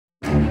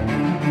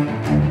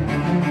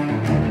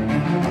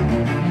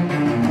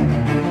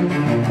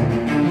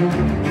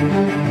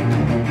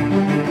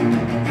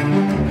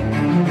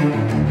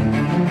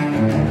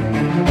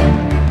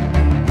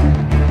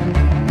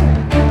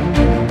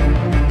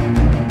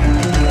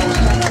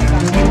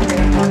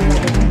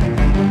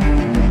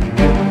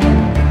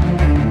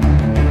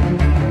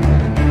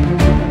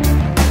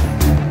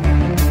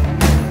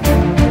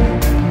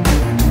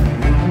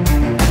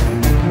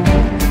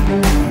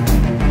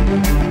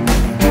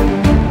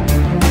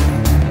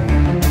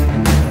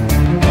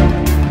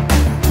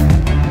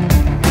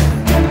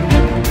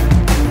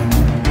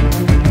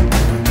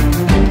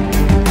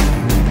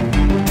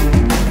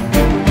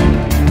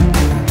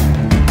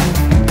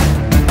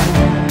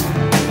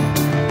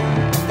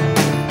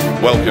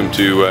Welcome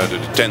to the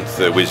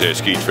 10th WIZZ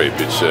Ski Trip.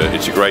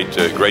 It's a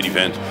great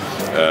event.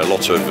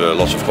 Lots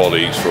of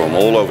colleagues from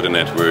all over the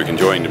network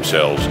enjoying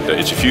themselves.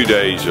 It's a few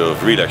days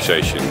of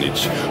relaxation.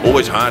 It's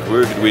always hard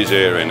work at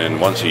WIZZ, and then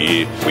once a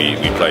year we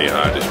play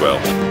hard as well.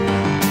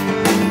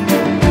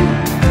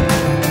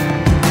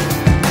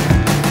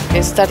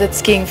 I started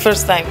skiing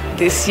first time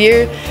this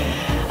year.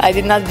 I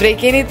did not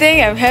break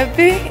anything, I'm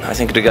happy. I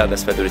think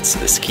regardless whether it's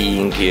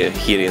skiing here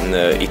in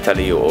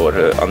Italy or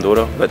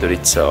Andorra, whether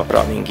it's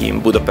running in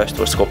Budapest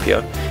or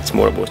Skopje, it's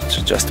more about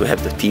just to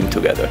have the team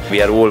together.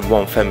 We are all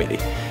one family,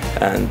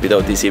 and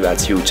without these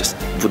events you just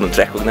wouldn't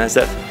recognize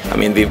that. I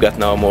mean, we've got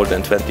now more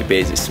than 20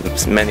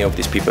 bases. Many of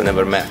these people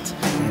never met.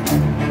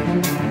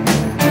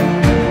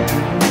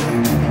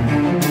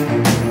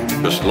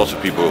 Lots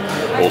of people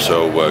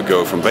also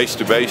go from base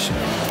to base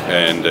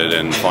and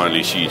then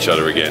finally see each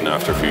other again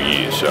after a few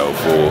years. So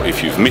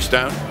if you've missed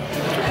out,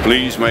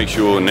 please make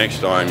sure next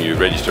time you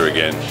register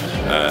again.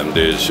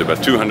 There's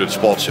about 200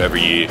 spots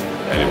every year,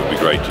 and it would be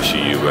great to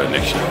see you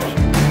next year.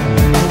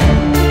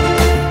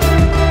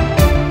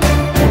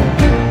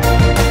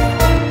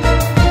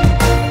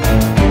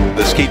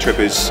 The ski trip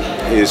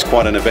is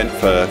quite an event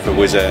for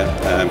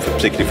WIZZ,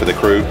 particularly for the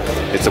crew.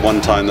 It's the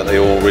one time that they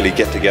all really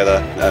get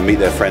together and meet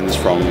their friends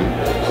from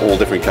all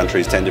different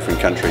countries, 10 different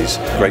countries.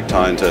 Great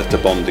time to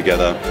bond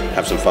together,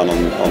 have some fun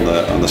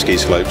on the ski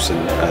slopes, and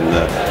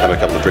have a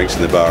couple of drinks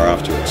in the bar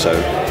afterwards. So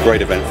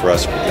great event for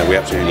us. We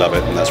absolutely love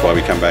it, and that's why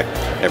we come back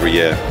every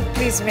year.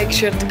 Please make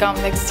sure to come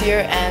next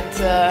year and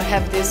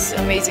have these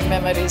amazing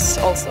memories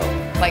also,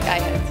 like I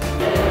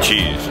had.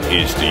 Cheers,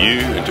 here's to you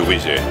and to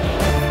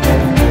WIZZ.